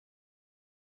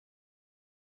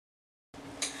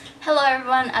Hello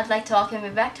everyone, I'd like to welcome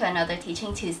you back to another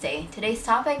Teaching Tuesday. Today's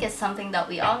topic is something that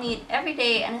we all need every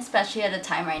day and especially at a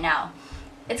time right now.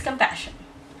 It's compassion.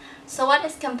 So what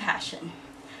is compassion?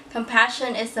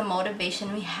 Compassion is the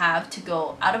motivation we have to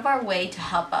go out of our way to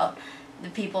help out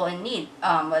the people in need,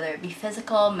 whether it be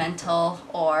physical, mental,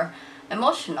 or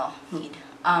emotional need.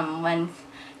 When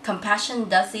compassion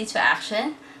does lead to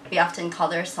action, we often call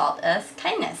the result as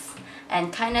kindness.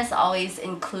 And kindness always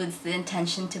includes the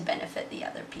intention to benefit the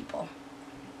other people.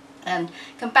 And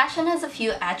compassion has a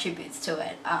few attributes to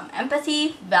it: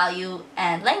 empathy, value,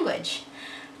 and language.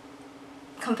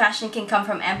 Compassion can come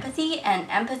from empathy, and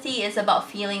empathy is about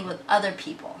feeling with other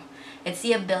people. It's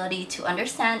the ability to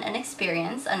understand and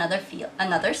experience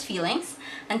another's feelings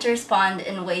and to respond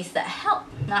in ways that help,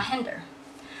 not hinder.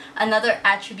 Another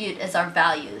attribute is our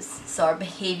values. So our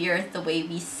behavior, the way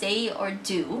we say or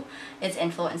do, is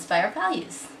influenced by our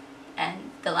values.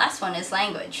 And the last one is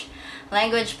language.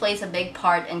 Language plays a big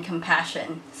part in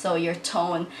compassion. So your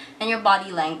tone and your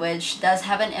body language does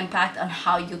have an impact on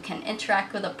how you can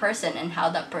interact with a person and how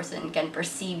that person can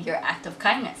perceive your act of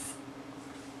kindness.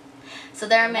 So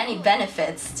there are many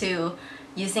benefits to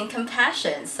using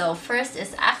compassion. So first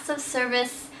is acts of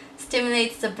service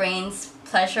stimulates the brain's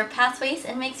pleasure pathways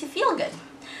and makes you feel good.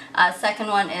 Second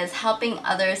one is helping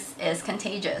others is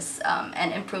contagious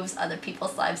and improves other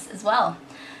people's lives as well.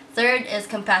 Third is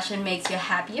compassion makes you a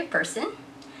happier person.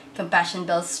 Compassion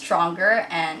builds stronger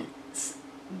and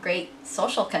great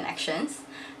social connections.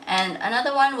 And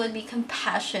another one would be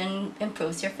compassion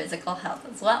improves your physical health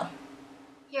as well.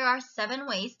 Here are 7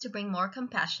 ways to bring more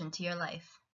compassion to your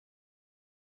life.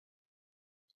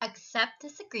 Accept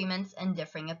disagreements and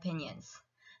differing opinions.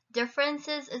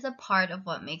 Differences is a part of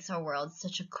what makes our world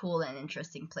such a cool and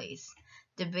interesting place.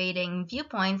 Debating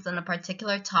viewpoints on a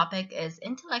particular topic is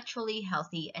intellectually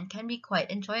healthy and can be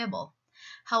quite enjoyable.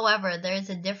 However, there is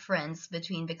a difference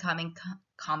between becoming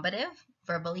combative,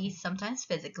 verbally, sometimes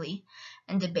physically,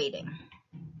 and debating.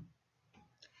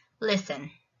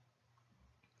 Listen.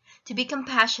 To be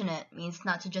compassionate means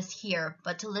not to just hear,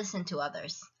 but to listen to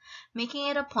others, making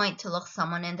it a point to look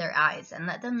someone in their eyes and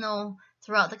let them know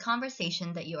throughout the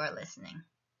conversation that you are listening.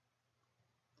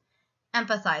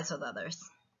 Empathize with others.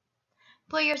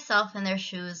 Put yourself in their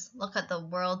shoes, look at the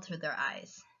world through their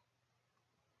eyes.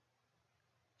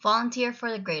 Volunteer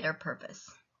for the greater purpose.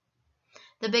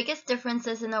 The biggest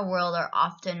differences in the world are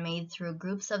often made through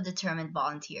groups of determined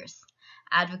volunteers.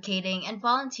 Advocating and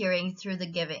volunteering through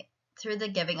the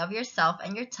giving of yourself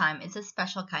and your time is a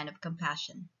special kind of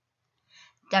compassion.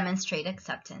 Demonstrate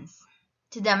acceptance.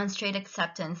 To demonstrate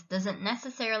acceptance doesn't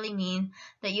necessarily mean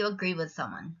that you agree with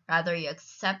someone. Rather, you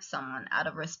accept someone out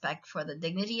of respect for the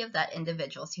dignity of that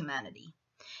individual's humanity.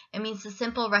 It means the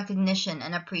simple recognition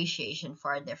and appreciation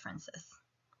for our differences.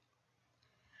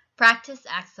 Practice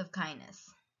acts of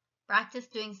kindness. Practice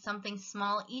doing something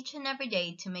small each and every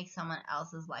day to make someone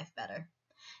else's life better.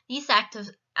 These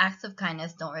acts of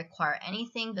kindness don't require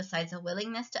anything besides a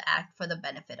willingness to act for the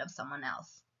benefit of someone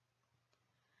else.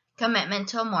 Commitment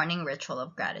to a morning ritual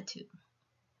of gratitude.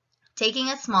 Taking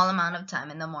a small amount of time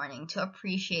in the morning to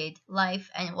appreciate life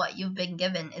and what you've been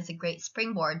given is a great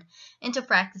springboard into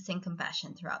practicing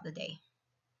compassion throughout the day.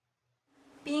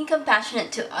 Being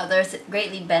compassionate to others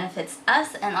greatly benefits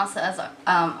us and also as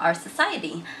our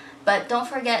society. But don't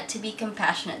forget to be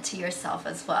compassionate to yourself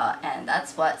as well, and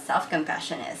that's what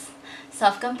self-compassion is.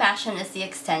 Self-compassion is the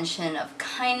extension of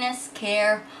kindness,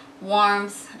 care,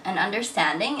 warmth, and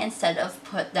understanding instead of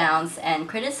put-downs and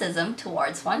criticism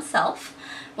towards oneself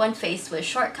when faced with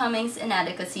shortcomings,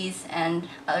 inadequacies, and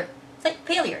other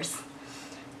failures.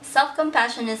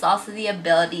 Self-compassion is also the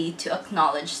ability to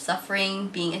acknowledge suffering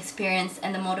being experienced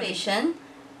and the motivation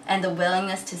and the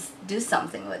willingness to do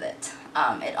something with it.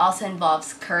 It also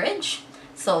involves courage,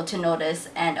 so to notice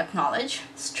and acknowledge;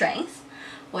 strength,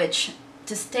 which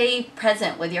to stay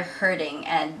present with your hurting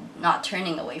and not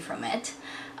turning away from it;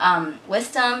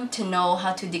 wisdom, to know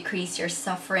how to decrease your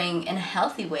suffering in a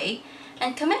healthy way;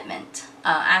 and commitment,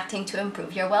 acting to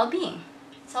improve your well-being.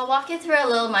 So I'll walk you through a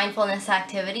little mindfulness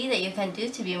activity that you can do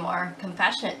to be more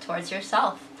compassionate towards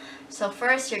yourself. So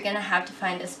first, you're going to have to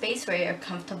find a space where you're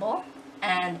comfortable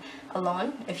and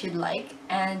alone if you'd like,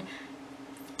 and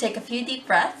take a few deep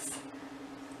breaths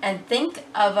and think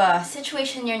of a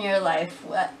situation in your life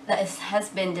that has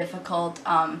been difficult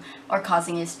or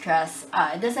causing you stress.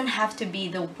 It doesn't have to be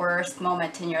the worst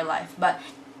moment in your life, but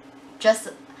just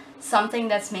something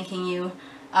that's making you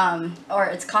or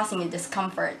it's causing you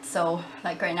discomfort. So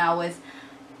like right now with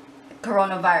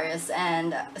coronavirus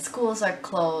and schools are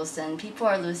closed and people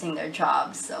are losing their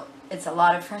jobs, so it's a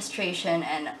lot of frustration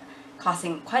and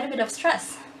causing quite a bit of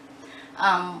stress.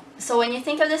 So when you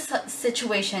think of this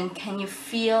situation, can you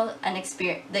feel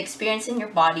the experience in your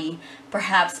body,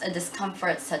 perhaps a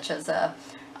discomfort such as a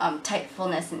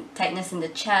tightness in the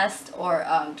chest, or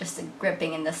just a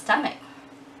gripping in the stomach?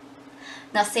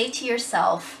 Now say to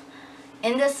yourself,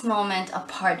 in this moment, a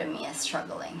part of me is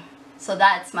struggling. So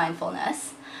that's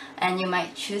mindfulness. And you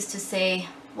might choose to say,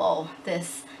 whoa,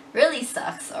 this really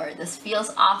sucks, or this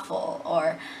feels awful,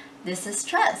 or this is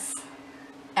stress.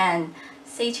 And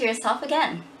say to yourself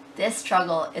again, this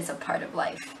struggle is a part of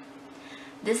life.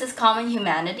 This is common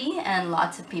humanity, and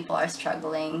lots of people are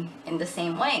struggling in the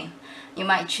same way. You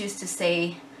might choose to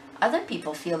say, other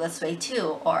people feel this way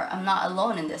too, or I'm not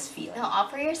alone in this feeling. Now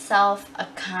offer yourself a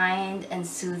kind and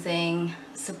soothing,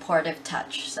 supportive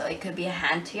touch. So it could be a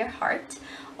hand to your heart,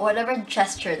 or whatever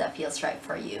gesture that feels right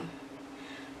for you.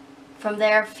 From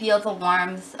there, feel the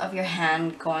warmth of your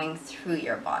hand going through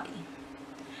your body.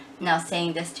 Now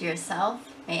saying this to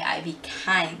yourself, may I be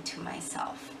kind to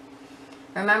myself.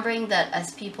 Remembering that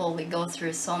as people, we go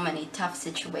through so many tough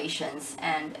situations,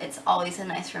 and it's always a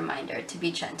nice reminder to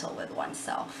be gentle with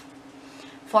oneself.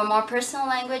 For more personal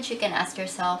language, you can ask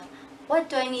yourself, what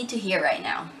do I need to hear right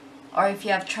now? Or if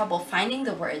you have trouble finding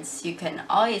the words, you can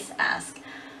always ask,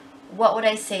 what would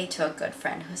I say to a good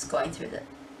friend who's going through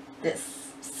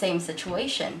this same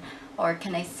situation? Or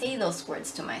can I say those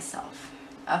words to myself?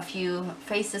 A few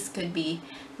phrases could be,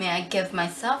 may I give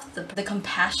myself the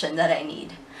compassion that I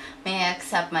need? May I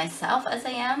accept myself as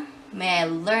I am? May I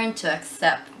learn to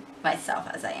accept myself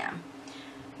as I am?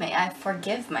 May I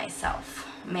forgive myself?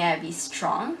 May I be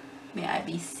strong? May I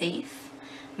be safe?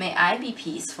 May I be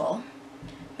peaceful?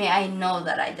 May I know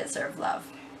that I deserve love?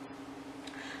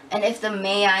 And if the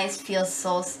may I's feel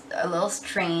a little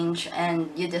strange,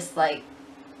 and you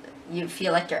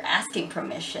feel like you're asking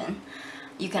permission,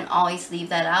 you can always leave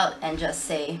that out and just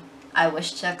say, I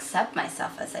wish to accept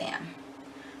myself as I am.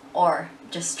 Or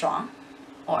just strong,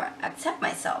 or accept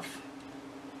myself,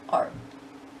 or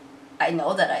I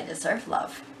know that I deserve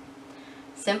love.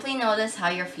 Simply notice how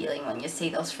you're feeling when you say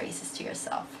those phrases to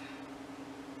yourself.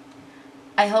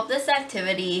 I hope this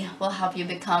activity will help you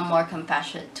become more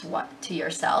compassionate to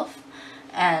yourself,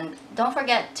 and don't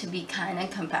forget to be kind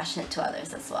and compassionate to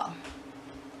others as well.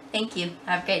 Thank you.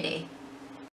 Have a great day.